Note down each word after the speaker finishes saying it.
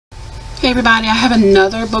Hey everybody, I have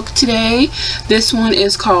another book today. This one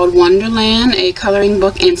is called Wonderland, a coloring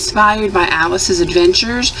book inspired by Alice's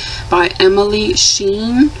Adventures by Emily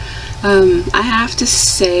Shen. I have to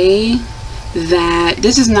say that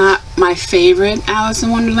this is not my favorite Alice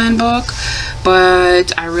in Wonderland book,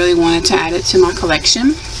 but I really wanted to add it to my collection.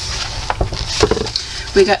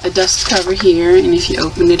 We got the dust cover here, and if you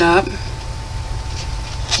open it up,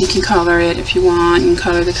 you can color it if you want. You can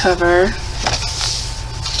color the cover.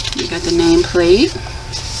 You got the nameplate.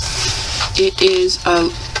 It is a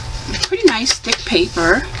pretty nice thick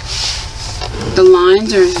paper. The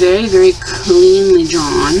lines are very, very cleanly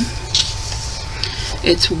drawn.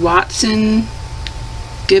 It's Watson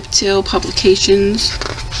Giptil Publications,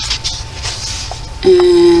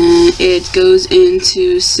 and it goes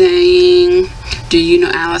into saying, do you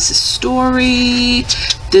know Alice's story?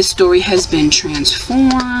 This story has been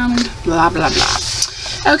transformed, blah blah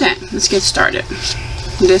blah. Okay, let's get started.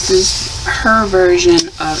 This is her version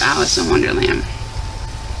of Alice in Wonderland.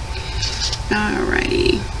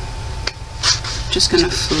 Alrighty. Just gonna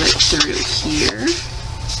flip through here.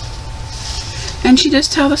 And she does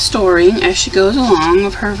tell the story as she goes along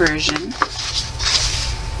of her version.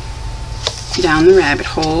 Down the rabbit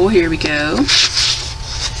hole. Here we go.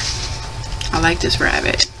 I like this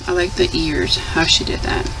rabbit. I like the ears, how she did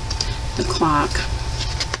that. The clock.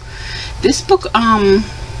 This book,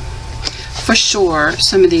 for sure,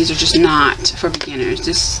 some of these are just not for beginners.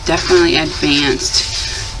 This is definitely an advanced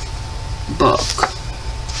book.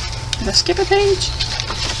 Did I skip a page?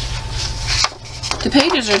 The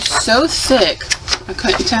pages are so thick, I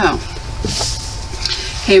couldn't tell.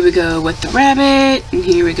 Here we go with the rabbit, and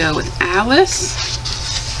here we go with Alice.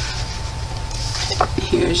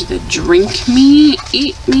 Here's the drink me,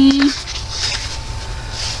 eat me.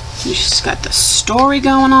 She's got the story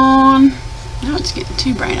going on. Now it's getting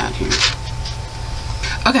too bright out here.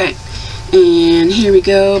 Okay, and here we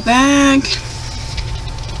go back.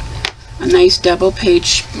 A nice double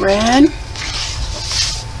page spread.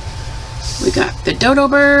 We got the dodo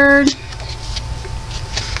bird.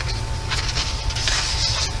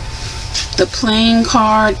 The playing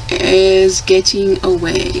card is getting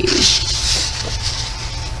away.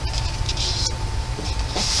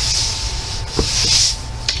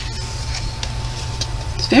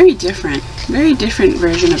 It's very different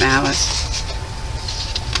version of Alice.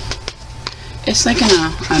 It's like in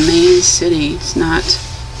a main city. It's not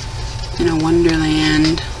in a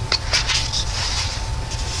wonderland.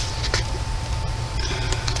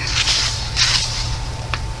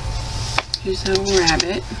 Here's a little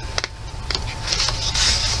rabbit.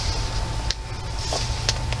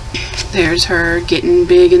 There's her getting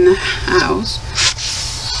big in the house.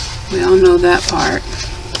 We all know that part.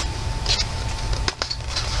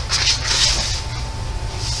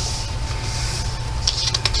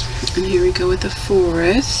 And here we go with the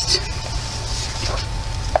forest.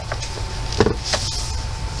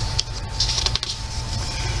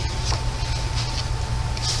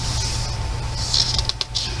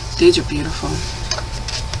 These are beautiful.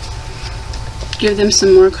 Give them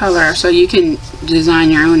some more color so you can design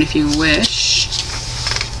your own if you wish.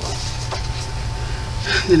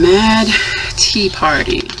 The Mad Tea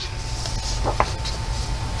Party.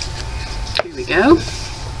 Here we go.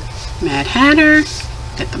 Mad Hatter.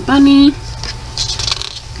 Got the bunny.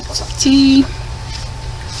 Got some tea.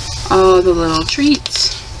 All the little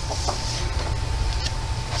treats.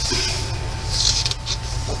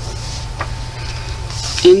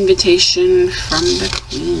 Invitation from the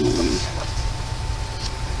Queen.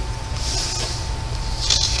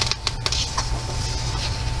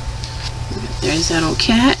 There's that old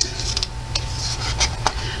cat.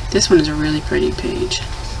 This one is a really pretty page.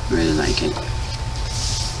 I really like it.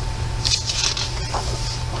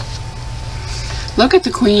 Look at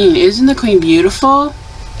the Queen. Isn't the Queen beautiful?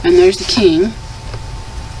 And there's the King.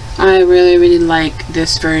 I really, really like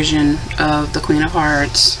this version of the Queen of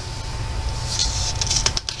Hearts.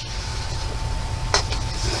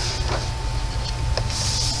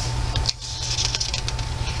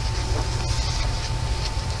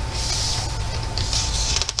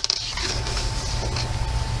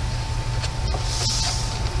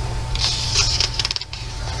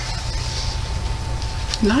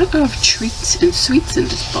 A lot of treats and sweets in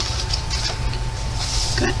this book.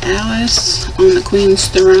 Got Alice on the Queen's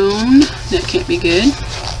throne. That can't be good.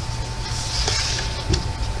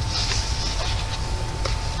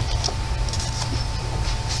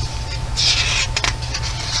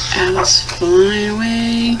 Alice flying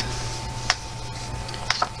away.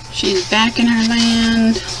 She's back in her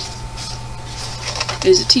land.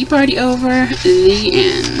 Is the tea party over? The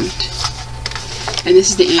end. And this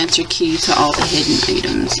is the answer key to all the hidden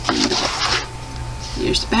items in the book.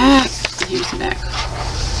 Here's the back, and here's the back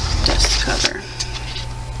dust cover.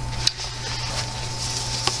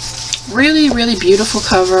 Really, really beautiful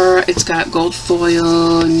cover. It's got gold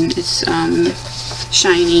foil and it's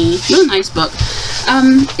shiny. Really nice book.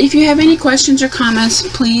 If you have any questions or comments,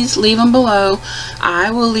 please leave them below.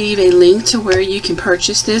 I will leave a link to where you can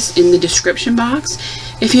purchase this in the description box.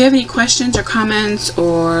 If you have any questions or comments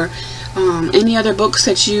or any other books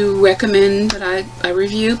that you recommend that I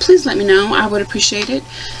review, please let me know. I would appreciate it.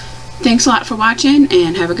 Thanks a lot for watching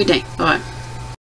and have a good day. Bye-bye.